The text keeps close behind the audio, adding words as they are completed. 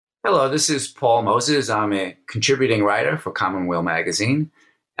Hello, this is Paul Moses. I'm a contributing writer for Commonweal Magazine,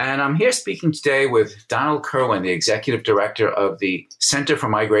 and I'm here speaking today with Donald Kerwin, the Executive Director of the Center for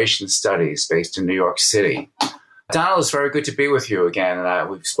Migration Studies based in New York City. Donald, it's very good to be with you again, and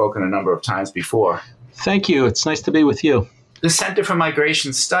we've spoken a number of times before. Thank you. It's nice to be with you. The Center for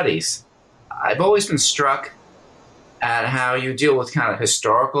Migration Studies. I've always been struck at how you deal with kind of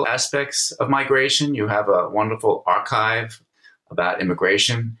historical aspects of migration. You have a wonderful archive about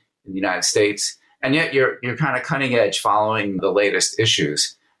immigration in the United States, and yet you're kind of cutting edge following the latest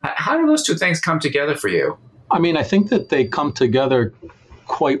issues. How do those two things come together for you? I think that they come together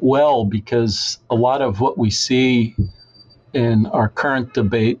quite well because a lot of what we see in our current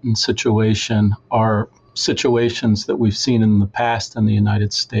debate and situation are situations that we've seen in the past in the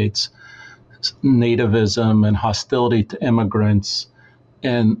United States. Nativism and hostility to immigrants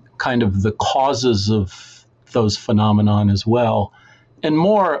and kind of the causes of those phenomenon as well. And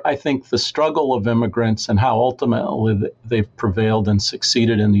more, I think, the struggle of immigrants and how ultimately they've prevailed and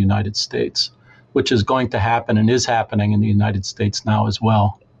succeeded in the United States, which is going to happen and is happening in the United States now as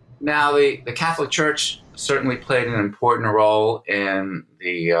well. Now, the Catholic Church certainly played an important role in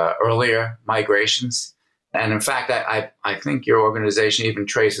the earlier migrations. And in fact, I think your organization even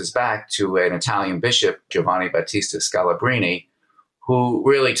traces back to an Italian bishop, Giovanni Battista Scalabrini, who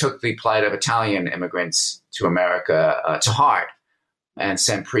really took the plight of Italian immigrants to America to heart, and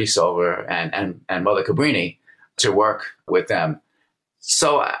sent priests over and Mother Cabrini to work with them.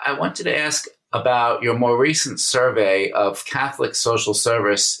 So I wanted to ask about your more recent survey of Catholic social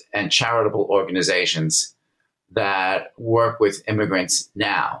service and charitable organizations that work with immigrants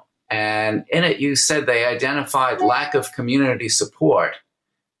now. And in it, you said they identified lack of community support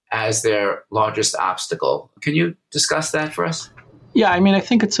as their largest obstacle. Can you discuss that for us? Yeah, I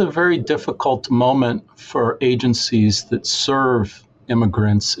think it's a very difficult moment for agencies that serve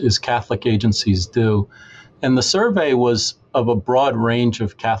immigrants, as Catholic agencies do. And the survey was of a broad range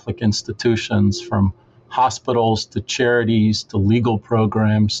of Catholic institutions, from hospitals to charities to legal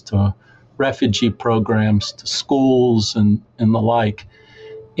programs to refugee programs to schools and the like.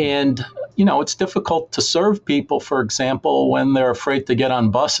 And, it's difficult to serve people, for example, when they're afraid to get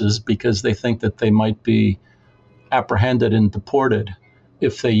on buses because they think that they might be apprehended and deported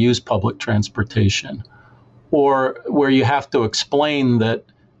if they use public transportation, or where you have to explain that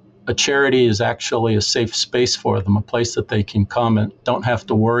a charity is actually a safe space for them, a place that they can come and don't have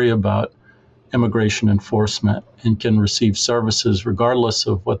to worry about immigration enforcement and can receive services regardless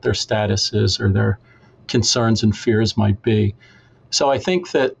of what their status is or their concerns and fears might be. So I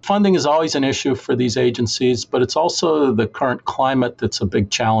think that funding is always an issue for these agencies, but it's also the current climate that's a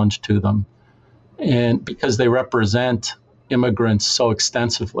big challenge to them, and because they represent immigrants so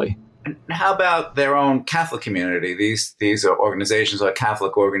extensively. And how about their own Catholic community? These are organizations like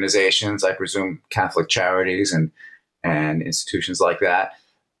Catholic organizations, I presume Catholic charities and institutions like that.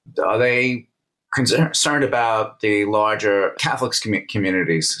 Are they concerned about the larger Catholic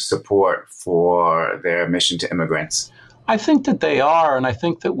community's support for their mission to immigrants? I think that they are, and I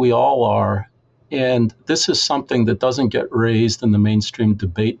think that we all are. And this is something that doesn't get raised in the mainstream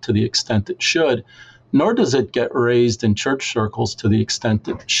debate to the extent it should, nor does it get raised in church circles to the extent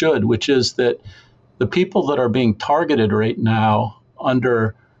it should, which is that the people that are being targeted right now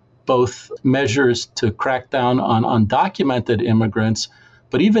under both measures to crack down on undocumented immigrants,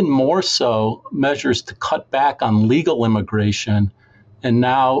 but even more so, measures to cut back on legal immigration and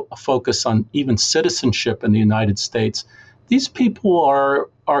now a focus on even citizenship in the United States. These people are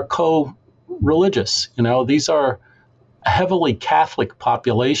co-religious. These are a heavily Catholic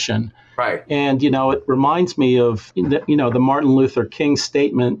population. Right. And, it reminds me of, the Martin Luther King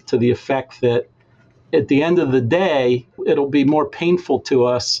statement to the effect that at the end of the day, it'll be more painful to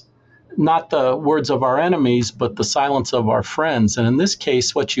us, not the words of our enemies, but the silence of our friends. And in this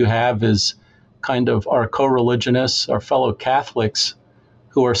case, what you have is kind of our co-religionists, our fellow Catholics,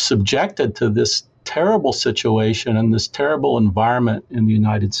 who are subjected to this terrible situation and this terrible environment in the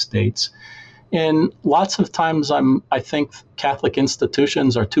United States. And lots of times I think Catholic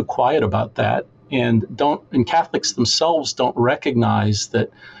institutions are too quiet about that and Catholics themselves don't recognize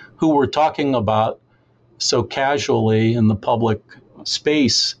that who we're talking about so casually in the public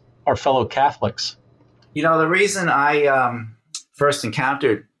space are fellow Catholics. The reason I first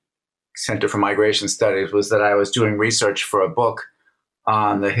encountered Center for Migration Studies was that I was doing research for a book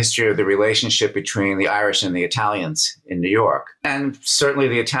on the history of the relationship between the Irish and the Italians in New York. And certainly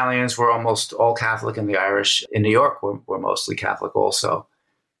the Italians were almost all Catholic, and the Irish in New York were mostly Catholic also.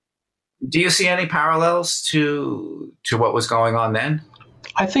 Do you see any parallels to what was going on then?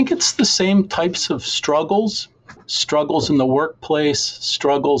 I think it's the same types of struggles. struggles in the workplace,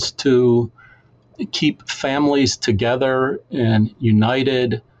 struggles to keep families together and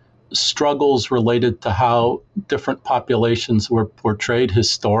united, struggles related to how different populations were portrayed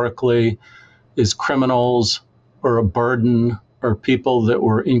historically as criminals or a burden or people that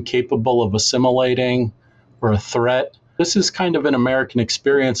were incapable of assimilating or a threat. This is kind of an American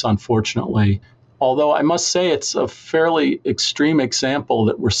experience, unfortunately. Although I must say it's a fairly extreme example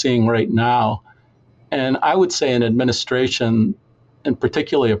that we're seeing right now. And I would say an administration, and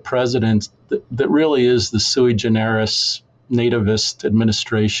particularly a president, that really is the sui generis nativist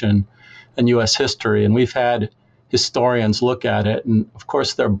administration in U.S. history. And we've had historians look at it. And of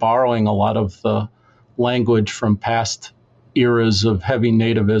course, they're borrowing a lot of the language from past eras of heavy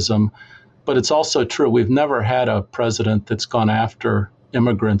nativism. But it's also true, we've never had a president that's gone after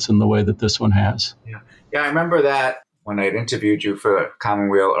immigrants in the way that this one has. Yeah, I remember that when I'd interviewed you for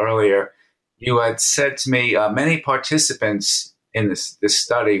Commonweal earlier, you had said to me, many participants in this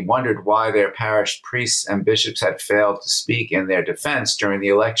study wondered why their parish priests and bishops had failed to speak in their defense during the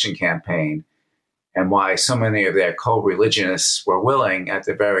election campaign, and why so many of their co-religionists were willing, at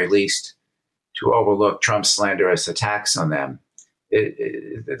the very least, to overlook Trump's slanderous attacks on them.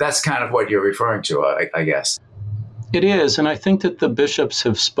 That's kind of what you're referring to, I guess. It is, and I think that the bishops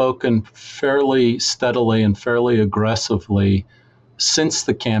have spoken fairly steadily and fairly aggressively since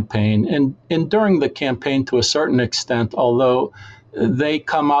the campaign, and during the campaign to a certain extent, although they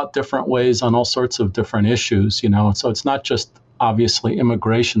come out different ways on all sorts of different issues, so it's not just obviously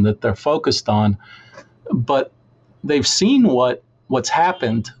immigration that they're focused on, but they've seen what's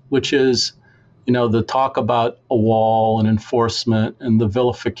happened, which is, the talk about a wall and enforcement and the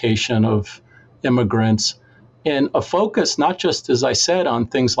vilification of immigrants, and a focus not just, as I said, on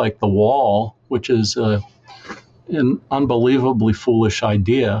things like the wall, which is an unbelievably foolish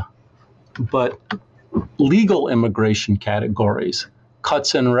idea, but legal immigration categories,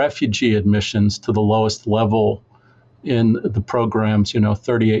 cuts in refugee admissions to the lowest level in the program's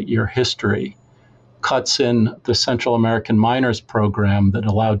 38-year history, cuts in the Central American Minors Program that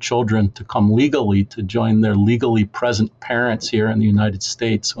allowed children to come legally to join their legally present parents here in the United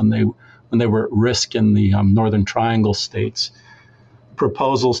States when they were at risk in the Northern Triangle states.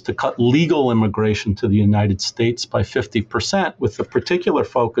 Proposals to cut legal immigration to the United States by 50%, with a particular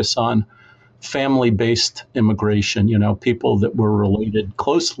focus on family-based immigration, people that were related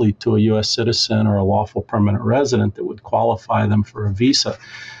closely to a U.S. citizen or a lawful permanent resident that would qualify them for a visa.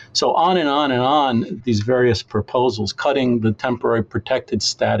 So on and on and on, these various proposals, cutting the temporary protected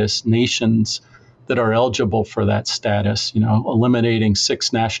status nations that are eligible for that status, eliminating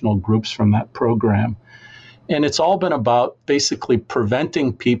 6 national groups from that program. And it's all been about basically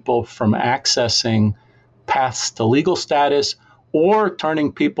preventing people from accessing paths to legal status or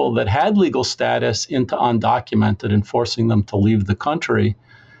turning people that had legal status into undocumented and forcing them to leave the country.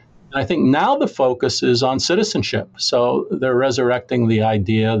 And I think now the focus is on citizenship. So they're resurrecting the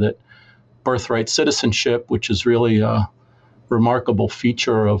idea that birthright citizenship, which is really a remarkable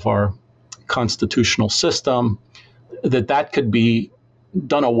feature of our constitutional system, that could be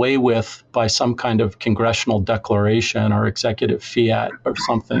done away with by some kind of congressional declaration or executive fiat or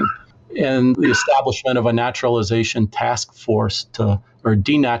something. And the establishment of a naturalization task force or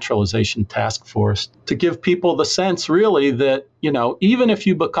denaturalization task force to give people the sense really that, even if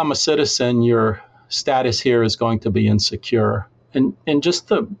you become a citizen, your status here is going to be insecure. And just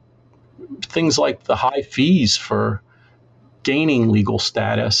the things like the high fees for gaining legal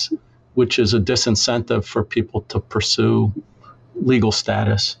status, which is a disincentive for people to pursue legal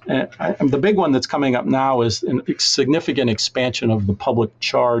status. And the big one that's coming up now is a significant expansion of the public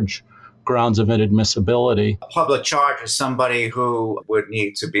charge grounds of inadmissibility. A public charge is somebody who would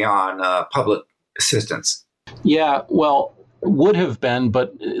need to be on public assistance. Yeah, well, would have been,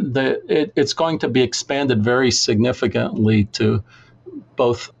 but it's going to be expanded very significantly to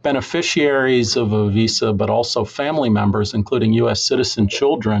both beneficiaries of a visa, but also family members, including U.S. citizen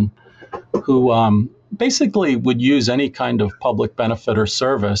children, who basically would use any kind of public benefit or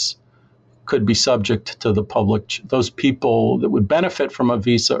service, could be subject to the public. Those people that would benefit from a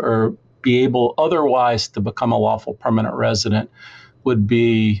visa or be able otherwise to become a lawful permanent resident would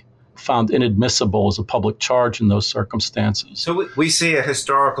be found inadmissible as a public charge in those circumstances. So we see a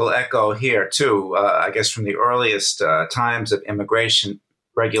historical echo here, too, I guess from the earliest times of immigration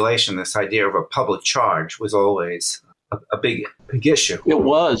regulation. This idea of a public charge was always a big issue. It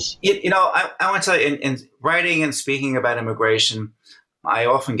was. I want to tell you, in writing and speaking about immigration, I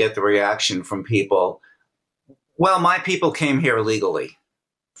often get the reaction from people, well, my people came here illegally.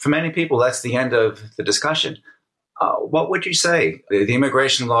 For many people, that's the end of the discussion. What would you say? The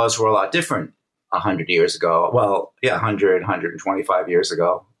immigration laws were a lot different 100 years ago. Well, yeah, 100, 125 years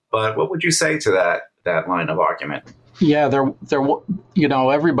ago. But what would you say to that line of argument? Yeah,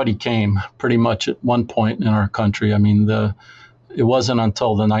 everybody came pretty much at one point in our country. I mean, it wasn't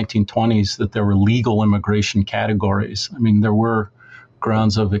until the 1920s that there were legal immigration categories. I mean, there were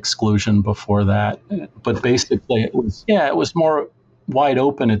grounds of exclusion before that, but basically it was more wide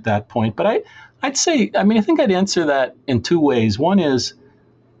open at that point. But I'd say, I mean, I think I'd answer that in two ways. One is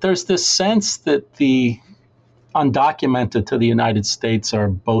there's this sense that the undocumented to the United States are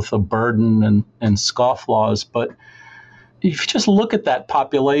both a burden and scofflaws. But if you just look at that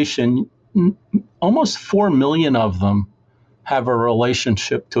population, almost 4 million of them have a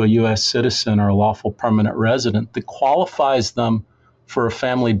relationship to a U.S. citizen or a lawful permanent resident that qualifies them for a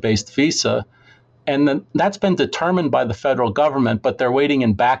family-based visa. And then that's been determined by the federal government, but they're waiting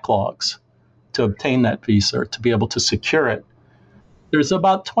in backlogs to obtain that visa or to be able to secure it. There's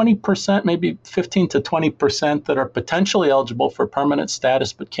about 20%, maybe 15 to 20% that are potentially eligible for permanent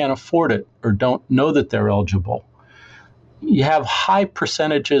status but can't afford it or don't know that they're eligible. You have high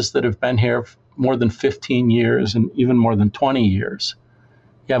percentages that have been here more than 15 years and even more than 20 years.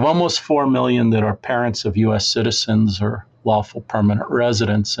 You have almost 4 million that are parents of U.S. citizens or lawful permanent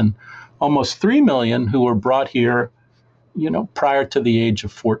residents, and almost 3 million who were brought here, prior to the age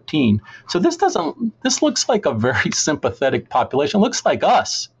of 14. So this looks like a very sympathetic population. It looks like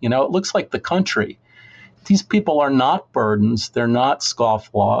us, it looks like the country. These people are not burdens. They're not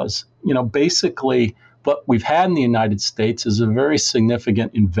scofflaws. Basically what we've had in the United States is a very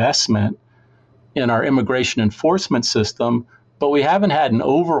significant investment in our immigration enforcement system, but we haven't had an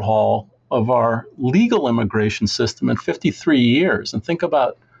overhaul of our legal immigration system in 53 years. And think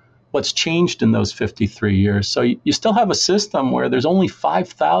about what's changed in those 53 years. So you still have a system where there's only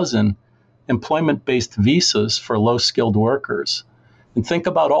 5,000 employment-based visas for low-skilled workers. And think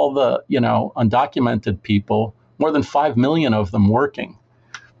about all the, undocumented people, more than 5 million of them working.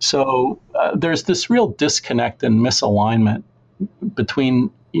 So there's this real disconnect and misalignment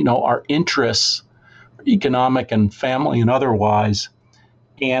between, our interests, economic and family and otherwise,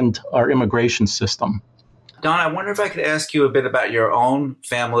 and our immigration system. Don, I wonder if I could ask you a bit about your own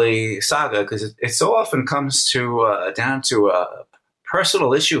family saga, because it so often comes down to a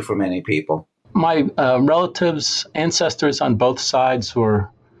personal issue for many people. My relatives, ancestors on both sides were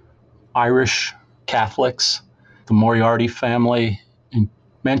Irish Catholics. The Moriarty family in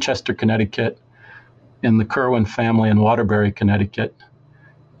Manchester, Connecticut, and the Kerwin family in Waterbury, Connecticut.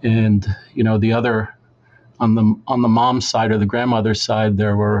 And, the other, on the mom's side or the grandmother's side,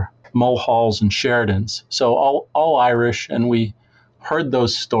 there were Mulhalls and Sheridans. So all Irish. And we heard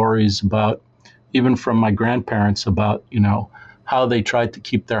those stories about, even from my grandparents, about, how they tried to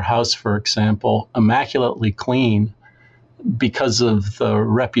keep their house, for example, immaculately clean because of the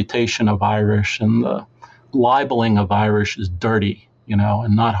reputation of Irish and the libeling of Irish as dirty,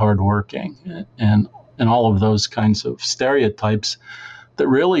 and not hardworking, and all of those kinds of stereotypes that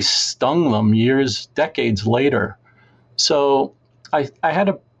really stung them decades later. So I had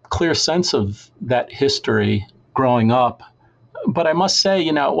a clear sense of that history growing up, but I must say,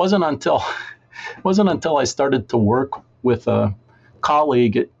 it wasn't until I started to work with a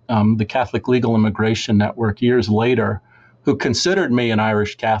colleague at the Catholic Legal Immigration Network years later, who considered me an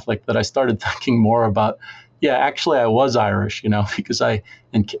Irish Catholic, that I started thinking more about, actually I was Irish, because I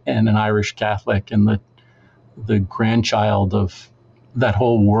and an Irish Catholic and the grandchild of that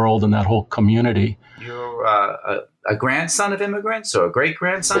whole world and that whole community. You're a grandson of immigrants or a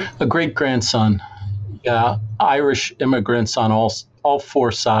great-grandson? A great-grandson, yeah. Irish immigrants on all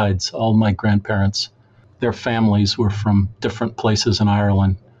four sides, all my grandparents. Their families were from different places in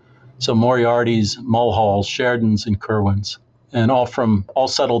Ireland. So Moriartys, Mulhalls, Sheridans, and Kerwins, and all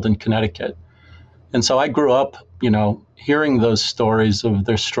settled in Connecticut. And so I grew up, hearing those stories of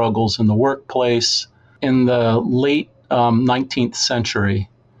their struggles in the workplace in the late 19th century,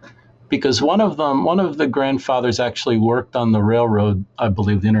 because one of the grandfathers actually worked on the railroad, I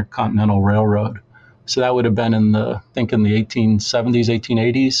believe, the Intercontinental Railroad. So that would have been in the 1870s,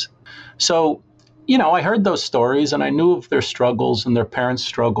 1880s. So, I heard those stories and I knew of their struggles and their parents'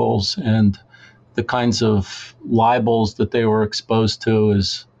 struggles and the kinds of libels that they were exposed to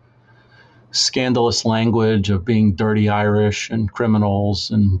as scandalous language of being dirty Irish and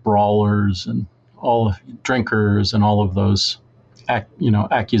criminals and brawlers and all drinkers and all of those,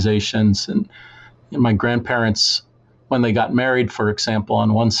 accusations. And my grandparents, when they got married, for example,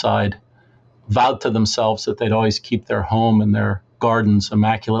 on one side, vowed to themselves that they'd always keep their home and their gardens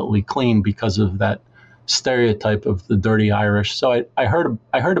immaculately clean because of that stereotype of the dirty Irish. So I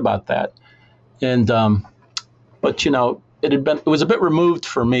heard about that. And, but, it was a bit removed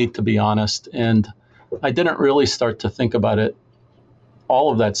for me, to be honest, and I didn't really start to think about it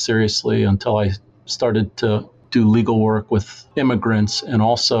all of that seriously until I started to do legal work with immigrants, and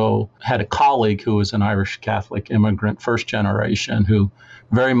also had a colleague who was an Irish Catholic immigrant, first generation, who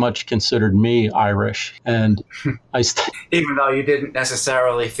very much considered me Irish. And even though you didn't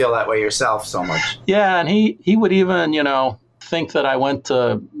necessarily feel that way yourself so much. Yeah, and he would even, think that I went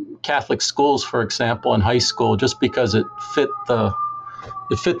to Catholic schools, for example, in high school, just because it fit the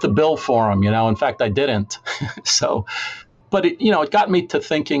bill for him. In fact, I didn't. But it got me to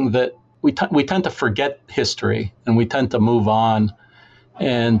thinking that we tend to forget history and we tend to move on.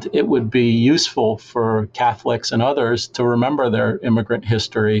 And it would be useful for Catholics and others to remember their immigrant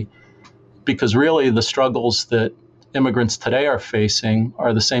history, because really the struggles that immigrants today are facing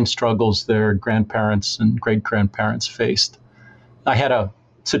are the same struggles their grandparents and great-grandparents faced. I had a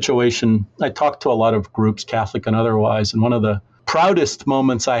situation, I talked to a lot of groups, Catholic and otherwise, and one of the proudest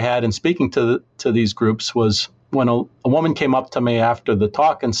moments I had in speaking to these groups was when a woman came up to me after the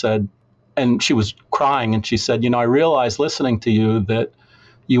talk and said, and she was crying, and she said, I realized listening to you that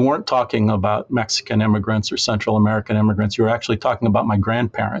you weren't talking about Mexican immigrants or Central American immigrants. You were actually talking about my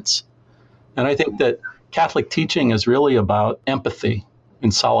grandparents. And I think that Catholic teaching is really about empathy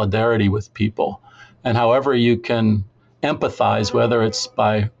and solidarity with people. And however you can empathize, whether it's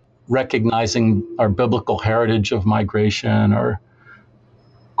by recognizing our biblical heritage of migration, or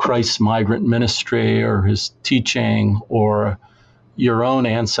Christ's migrant ministry, or his teaching, or your own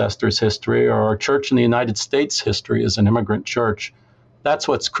ancestors' history, or our church in the United States history as an immigrant church, that's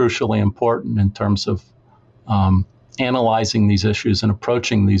what's crucially important in terms of analyzing these issues and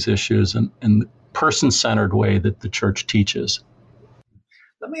approaching these issues in the person-centered way that the church teaches.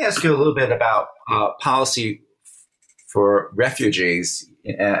 Let me ask you a little bit about policy for refugees,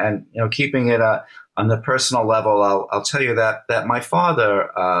 and keeping it on the personal level. I'll tell you that my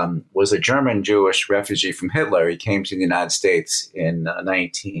father was a German Jewish refugee from Hitler. He came to the United States in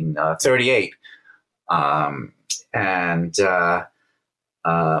 1938,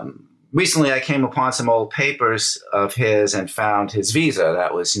 recently I came upon some old papers of his and found his visa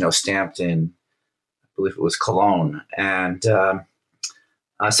that was stamped in, I believe it was Cologne, and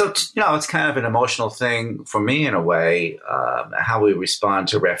so it's kind of an emotional thing for me in a way, how we respond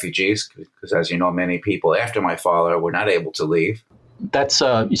to refugees, because as you know, many people after my father were not able to leave. That's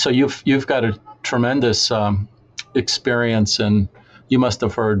so you've got a tremendous experience, and you must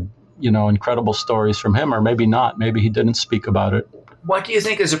have heard incredible stories from him, or maybe not. Maybe he didn't speak about it. What do you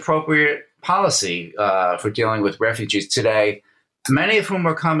think is appropriate policy for dealing with refugees today? Many of whom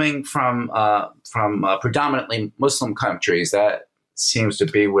are coming from predominantly Muslim countries. That seems to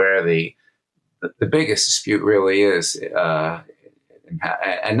be where the biggest dispute really is,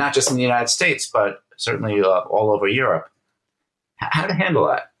 and not just in the United States, but certainly all over Europe. How to handle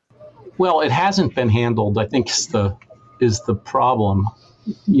that? Well, it hasn't been handled, I think, is the problem.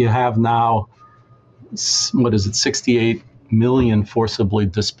 You have now, 68 million forcibly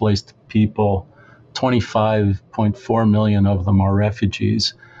displaced people. 25.4 million of them are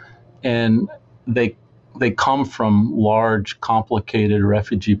refugees, and they come from large, complicated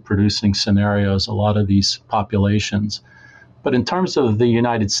refugee-producing scenarios, a lot of these populations. But in terms of the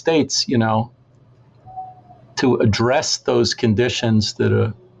United States, to address those conditions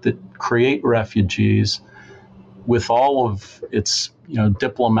that create refugees with all of its,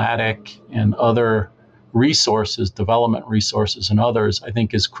 diplomatic and other resources, development resources and others, I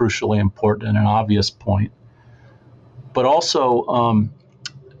think is crucially important and an obvious point. But also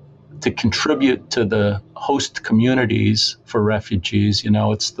to contribute to the host communities for refugees.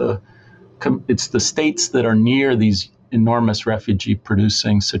 It's the states that are near these enormous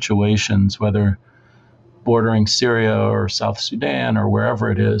refugee-producing situations, whether bordering Syria or South Sudan or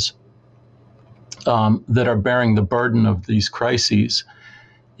wherever it is, that are bearing the burden of these crises,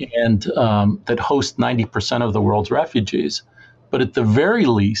 and that host 90% of the world's refugees. But at the very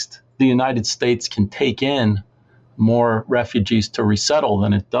least, the United States can take in more refugees to resettle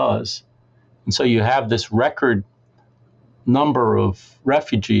than it does. And so you have this record number of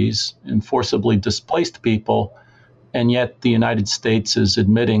refugees and forcibly displaced people, and yet the United States is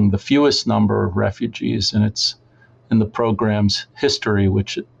admitting the fewest number of refugees in the program's history,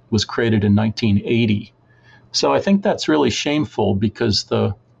 which was created in 1980. So I think that's really shameful, because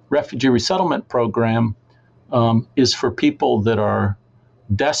the refugee resettlement program is for people that are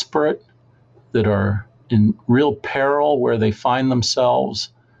desperate, that are in real peril where they find themselves,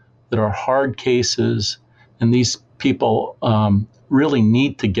 that are hard cases, and these people really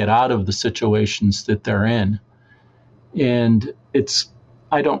need to get out of the situations that they're in. And it's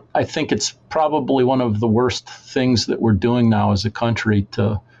I think it's probably one of the worst things that we're doing now as a country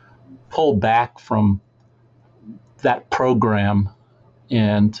to pull back from that program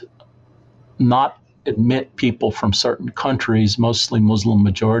and not admit people from certain countries, mostly Muslim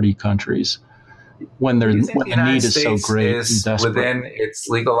majority countries, when Do you think when the the United need is so States great and is desperate. within its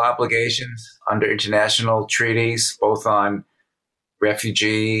legal obligations under international treaties, both on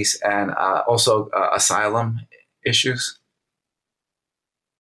refugees and also asylum issues?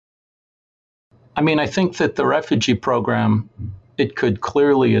 I mean, I think that the refugee program, it could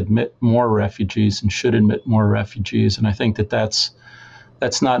clearly admit more refugees and should admit more refugees, and I think that that's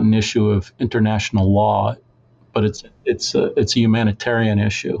not an issue of international law, but it's a humanitarian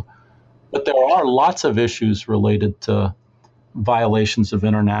issue. But there are lots of issues related to violations of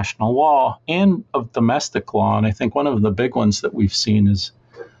international law and of domestic law. And I think one of the big ones that we've seen is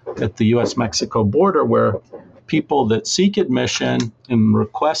at the U.S.-Mexico border, where people that seek admission and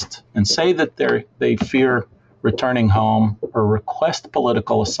request and say that they fear returning home or request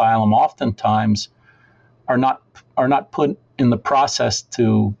political asylum oftentimes are not put in the process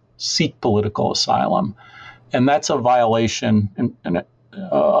to seek political asylum. And that's a violation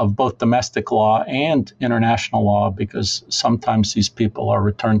of both domestic law and international law, because sometimes these people are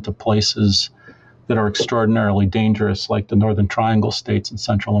returned to places that are extraordinarily dangerous, like the Northern Triangle states in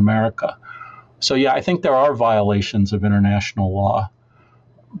Central America. So, yeah, I think there are violations of international law,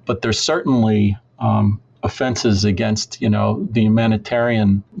 but there's certainly offenses against, the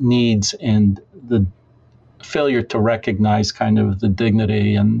humanitarian needs and the failure to recognize kind of the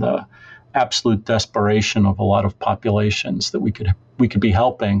dignity and the absolute desperation of a lot of populations that we could be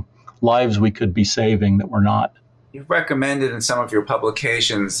helping, lives we could be saving that we're not. You've recommended in some of your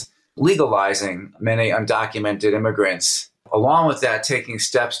publications legalizing many undocumented immigrants, along with that taking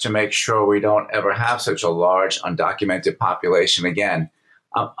steps to make sure we don't ever have such a large undocumented population again.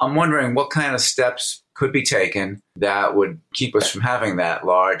 I'm wondering what kind of steps could be taken that would keep us from having that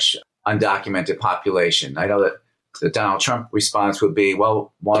large undocumented population. I know that the Donald Trump response would be,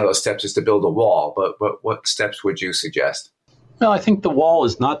 well, one of those steps is to build a wall, but what steps would you suggest? Well, I think the wall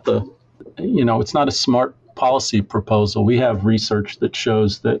is not it's not a smart policy proposal. We have research that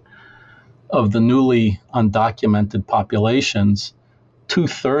shows that of the newly undocumented populations,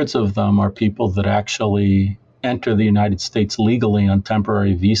 2/3 of them are people that actually enter the United States legally on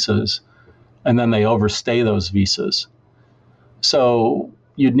temporary visas, and then they overstay those visas. So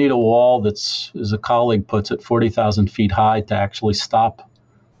you'd need a wall that's, as a colleague puts it, 40,000 feet high to actually stop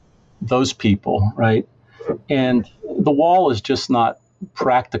those people, right? And the wall is just not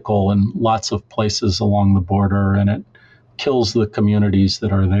practical in lots of places along the border, and it kills the communities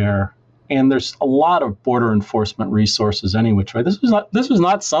that are there. And there's a lot of border enforcement resources anyway. Right? This was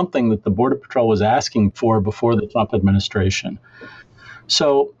not something that the Border Patrol was asking for before the Trump administration.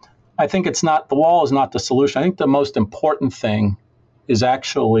 So I think the wall is not the solution. I think the most important thing is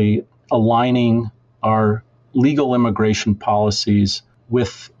actually aligning our legal immigration policies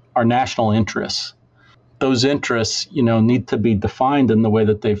with our national interests. Those interests, need to be defined in the way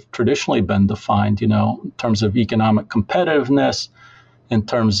that they've traditionally been defined, in terms of economic competitiveness, in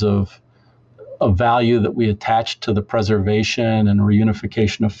terms of a value that we attach to the preservation and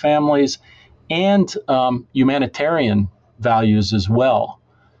reunification of families, and humanitarian values as well.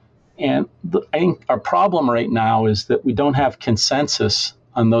 And I think our problem right now is that we don't have consensus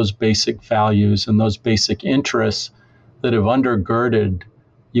on those basic values and those basic interests that have undergirded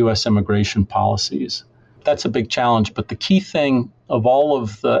U.S. immigration policies. That's a big challenge. But the key thing of all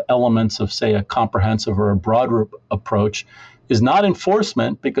of the elements of, say, a comprehensive or a broad approach is not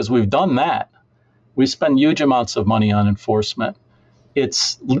enforcement, because we've done that. We spend huge amounts of money on enforcement.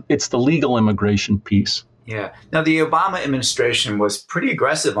 It's the legal immigration piece. Yeah. Now, the Obama administration was pretty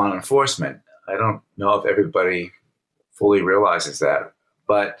aggressive on enforcement. I don't know if everybody fully realizes that.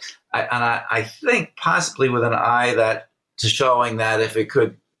 But I think possibly with an eye to showing that if it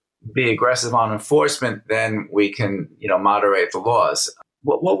could be aggressive on enforcement, then we can, moderate the laws.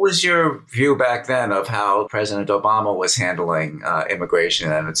 What was your view back then of how President Obama was handling immigration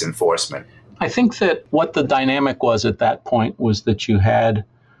and its enforcement? I think that what the dynamic was at that point was that you had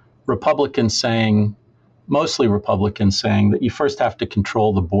mostly Republicans saying that you first have to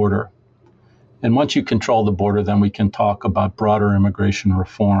control the border. And once you control the border, then we can talk about broader immigration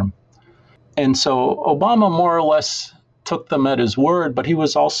reform. And so Obama more or less took them at his word, but he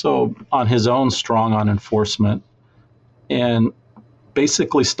was also on his own strong on enforcement and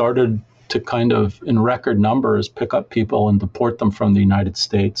basically started to kind of, in record numbers, pick up people and deport them from the United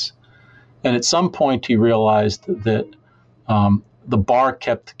States. And at some point, he realized that the bar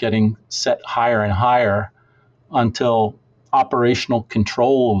kept getting set higher and higher until operational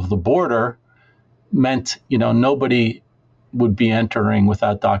control of the border meant, nobody would be entering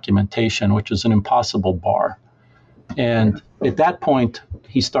without documentation, which is an impossible bar. And at that point,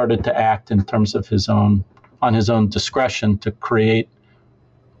 he started to act in terms of on his own discretion to create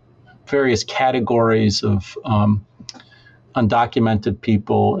various categories of undocumented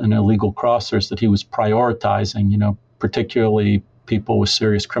people and illegal crossers that he was prioritizing, particularly people with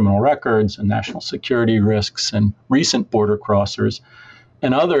serious criminal records and national security risks and recent border crossers,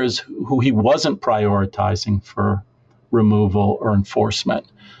 and others who he wasn't prioritizing for removal or enforcement.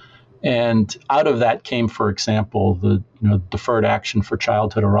 And out of that came, for example, the Deferred Action for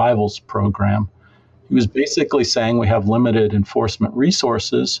Childhood Arrivals program. He was basically saying we have limited enforcement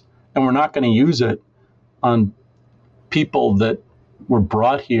resources and we're not going to use it on people that were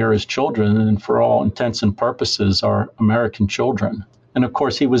brought here as children and for all intents and purposes are American children. And of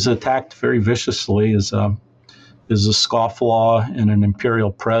course, he was attacked very viciously as a scofflaw and an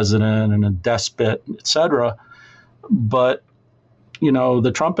imperial president and a despot, et cetera. But,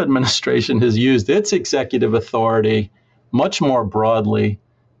 the Trump administration has used its executive authority much more broadly,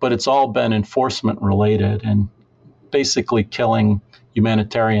 but it's all been enforcement related and basically killing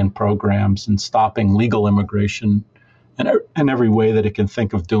humanitarian programs and stopping legal immigration in every way that it can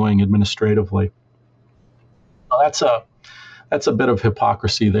think of doing administratively. Well, that's a bit of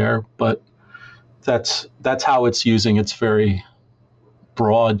hypocrisy there, but that's how it's using its very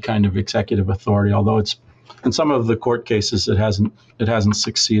broad kind of executive authority, although it's in some of the court cases it hasn't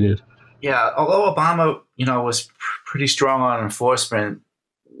succeeded. Yeah, although Obama, was pretty strong on enforcement,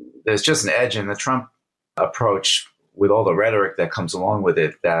 there's just an edge in the Trump approach with all the rhetoric that comes along with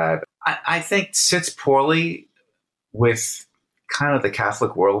it that I think sits poorly with kind of the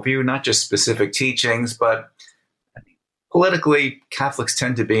Catholic worldview, not just specific teachings, but politically, Catholics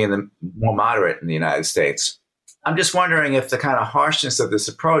tend to be more moderate in the United States. I'm just wondering if the kind of harshness of this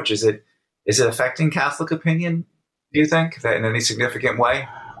approach, is it affecting Catholic opinion, do you think, that in any significant way?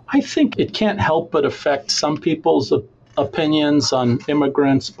 I think it can't help but affect some people's opinions on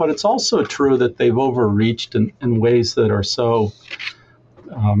immigrants, but it's also true that they've overreached in ways that are so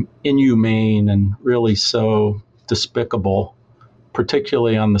inhumane and really so despicable,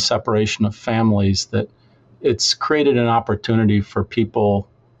 particularly on the separation of families, that it's created an opportunity for people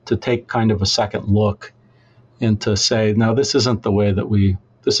to take kind of a second look and to say, no, these aren't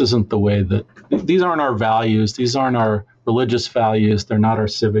our values. These aren't our religious values. They're not our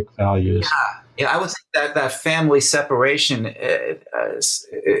civic values. Yeah, I would think that family separation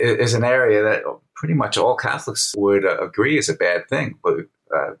is an area that pretty much all Catholics would agree is a bad thing, but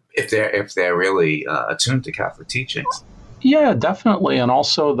if they're really attuned to Catholic teachings. Yeah, definitely. And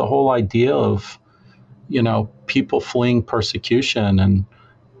also the whole idea of, people fleeing persecution and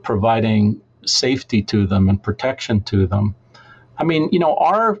providing safety to them and protection to them. I mean,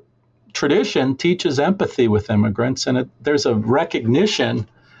 our tradition teaches empathy with immigrants, and there's a recognition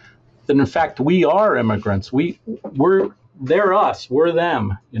that, in fact, we are immigrants. They're us, we're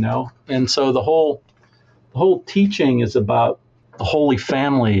them, And so the whole teaching is about the Holy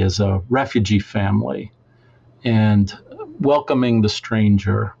Family as a refugee family and welcoming the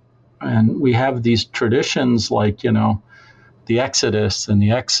stranger. And we have these traditions like, the Exodus and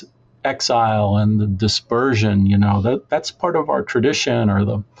the exile and the dispersion, that's part of our tradition, or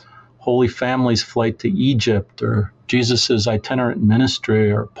the Holy Family's flight to Egypt, or Jesus's itinerant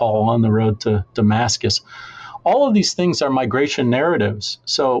ministry, or Paul on the road to Damascus. All of these things are migration narratives.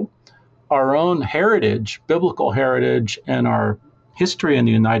 So our own heritage, biblical heritage, and our history in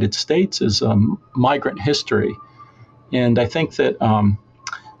the United States is a migrant history. And I think that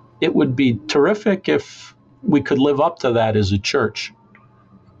it would be terrific if we could live up to that as a church,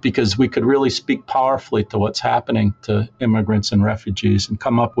 because we could really speak powerfully to what's happening to immigrants and refugees and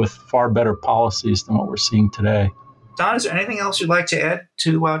come up with far better policies than what we're seeing today. Don, is there anything else you'd like to add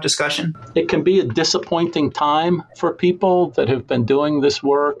to our discussion? It can be a disappointing time for people that have been doing this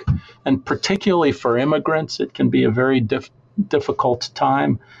work, and particularly for immigrants, it can be a very difficult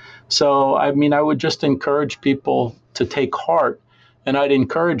time. So, I would just encourage people to take heart, and I'd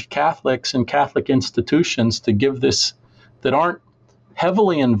encourage Catholics and Catholic institutions to give this, that aren't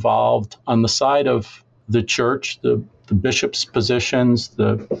heavily involved on the side of the church, the bishops' positions,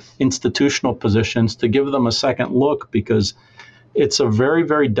 the institutional positions, to give them a second look, because it's a very,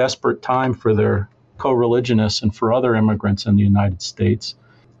 very desperate time for their co-religionists and for other immigrants in the United States.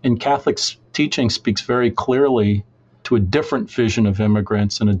 And Catholic teaching speaks very clearly to a different vision of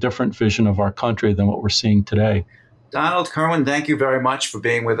immigrants and a different vision of our country than what we're seeing today. Donald Kerwin, thank you very much for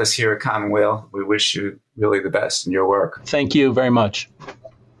being with us here at Commonweal. We wish you really the best in your work. Thank you very much.